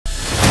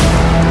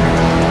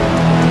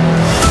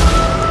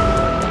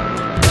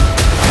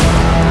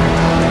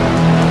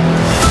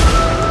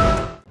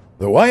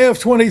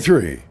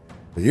YF-23.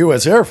 The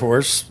U.S. Air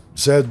Force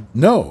said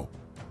no.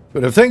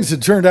 But if things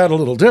had turned out a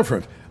little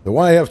different, the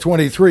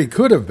YF-23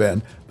 could have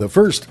been the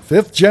first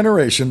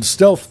fifth-generation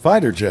stealth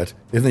fighter jet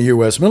in the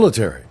U.S.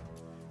 military.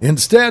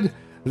 Instead,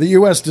 the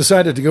U.S.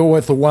 decided to go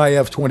with the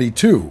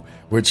YF-22,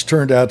 which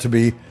turned out to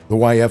be the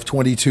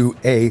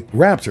YF-22A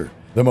Raptor,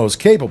 the most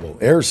capable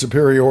air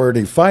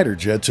superiority fighter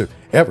jet to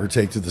ever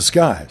take to the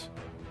skies.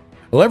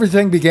 Well,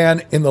 everything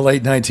began in the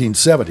late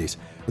 1970s.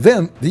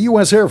 Then, the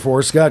U.S. Air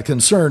Force got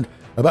concerned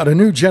about a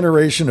new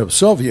generation of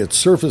Soviet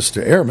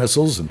surface-to-air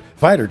missiles and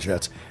fighter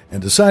jets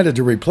and decided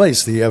to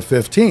replace the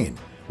F-15,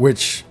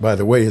 which, by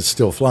the way, is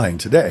still flying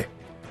today.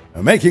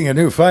 Now, making a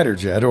new fighter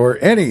jet or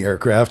any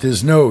aircraft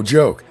is no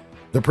joke.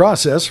 The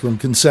process from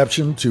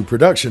conception to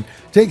production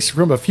takes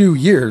from a few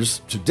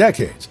years to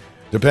decades,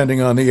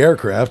 depending on the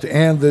aircraft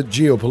and the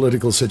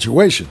geopolitical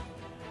situation.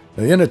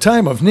 In a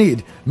time of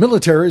need,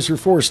 militaries are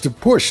forced to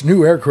push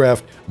new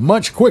aircraft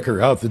much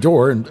quicker out the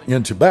door and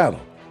into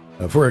battle.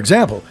 For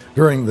example,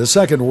 during the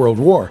Second World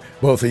War,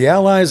 both the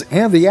Allies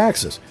and the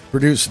Axis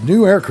produced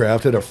new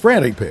aircraft at a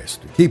frantic pace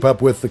to keep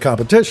up with the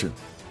competition.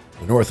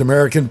 The North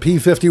American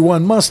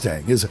P-51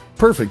 Mustang is a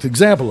perfect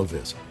example of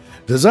this.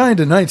 Designed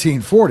in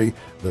 1940,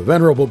 the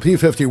venerable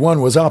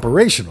P-51 was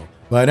operational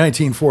by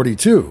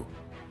 1942.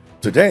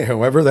 Today,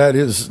 however, that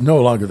is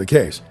no longer the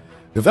case.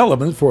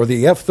 Development for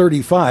the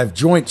F-35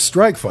 Joint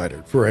Strike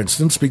Fighter, for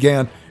instance,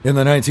 began in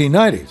the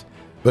 1990s.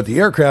 But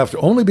the aircraft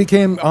only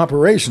became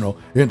operational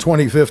in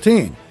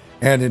 2015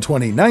 and in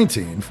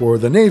 2019 for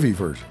the Navy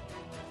version.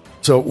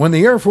 So when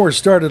the Air Force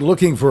started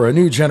looking for a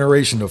new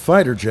generation of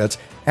fighter jets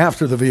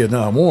after the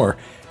Vietnam War,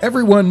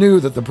 everyone knew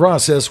that the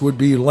process would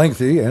be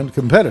lengthy and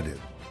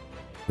competitive.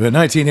 In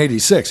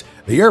 1986,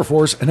 the Air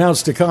Force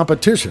announced a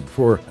competition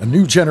for a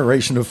new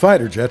generation of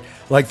fighter jet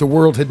like the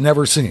world had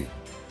never seen.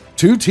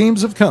 Two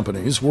teams of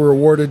companies were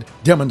awarded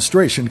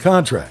demonstration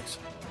contracts.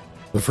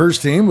 The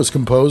first team was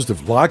composed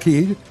of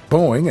Lockheed,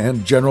 Boeing,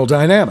 and General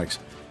Dynamics,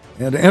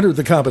 and entered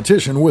the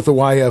competition with the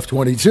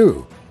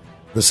YF-22.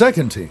 The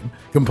second team,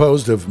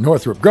 composed of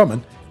Northrop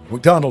Grumman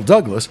and McDonnell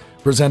Douglas,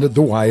 presented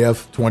the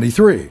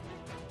YF-23.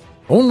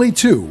 Only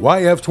two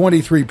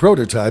YF-23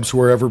 prototypes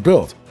were ever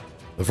built.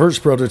 The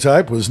first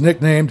prototype was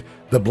nicknamed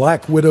the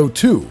Black Widow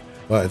II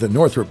by the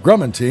Northrop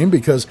Grumman team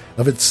because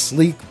of its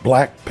sleek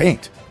black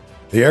paint.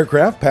 The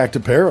aircraft packed a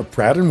pair of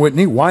Pratt &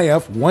 Whitney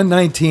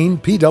YF-119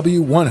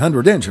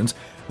 PW100 engines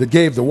that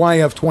gave the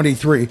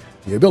YF-23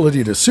 the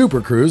ability to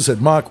supercruise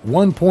at Mach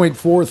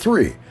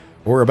 1.43,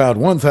 or about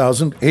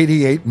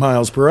 1,088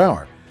 miles per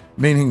hour,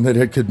 meaning that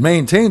it could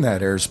maintain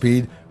that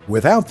airspeed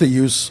without the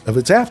use of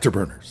its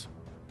afterburners.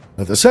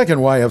 Now, the second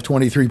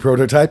YF-23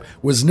 prototype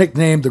was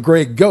nicknamed the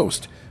Gray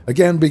Ghost,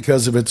 again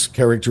because of its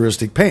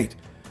characteristic paint.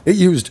 It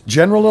used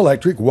General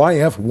Electric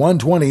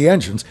YF-120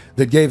 engines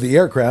that gave the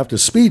aircraft a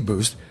speed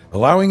boost,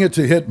 allowing it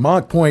to hit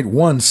Mach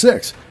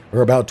 0.16,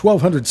 or about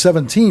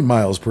 1,217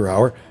 miles per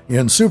hour,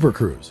 in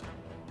supercruise.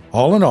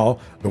 All in all,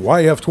 the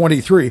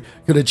YF-23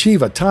 could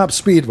achieve a top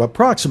speed of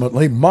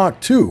approximately Mach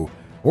 2,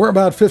 or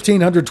about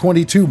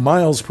 1,522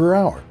 miles per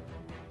hour.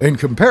 In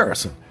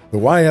comparison, the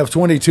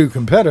YF-22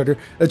 competitor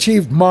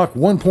achieved Mach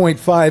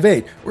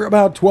 1.58, or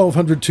about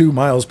 1,202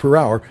 miles per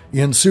hour,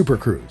 in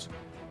supercruise.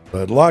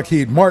 But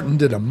Lockheed Martin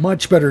did a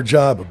much better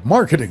job of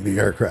marketing the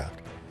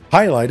aircraft,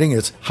 highlighting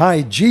its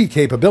high G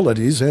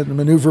capabilities and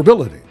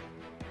maneuverability.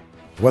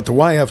 What the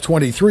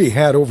YF-23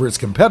 had over its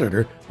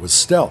competitor was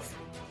stealth.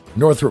 The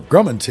Northrop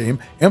Grumman team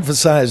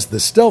emphasized the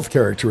stealth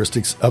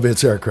characteristics of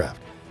its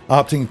aircraft,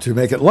 opting to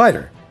make it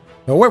lighter.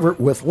 However,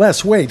 with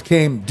less weight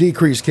came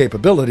decreased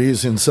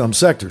capabilities in some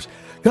sectors.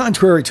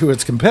 Contrary to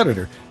its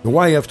competitor, the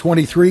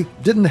YF-23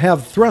 didn't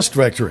have thrust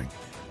vectoring,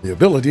 the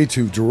ability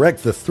to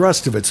direct the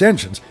thrust of its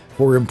engines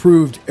for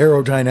improved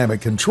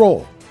aerodynamic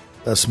control,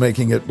 thus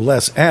making it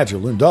less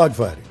agile in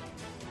dogfighting.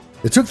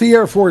 It took the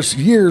Air Force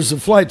years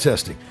of flight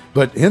testing,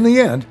 but in the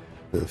end,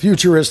 the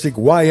futuristic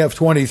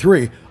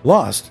YF-23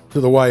 lost to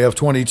the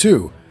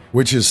YF-22,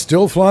 which is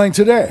still flying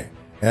today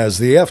as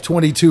the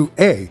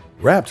F-22A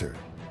Raptor.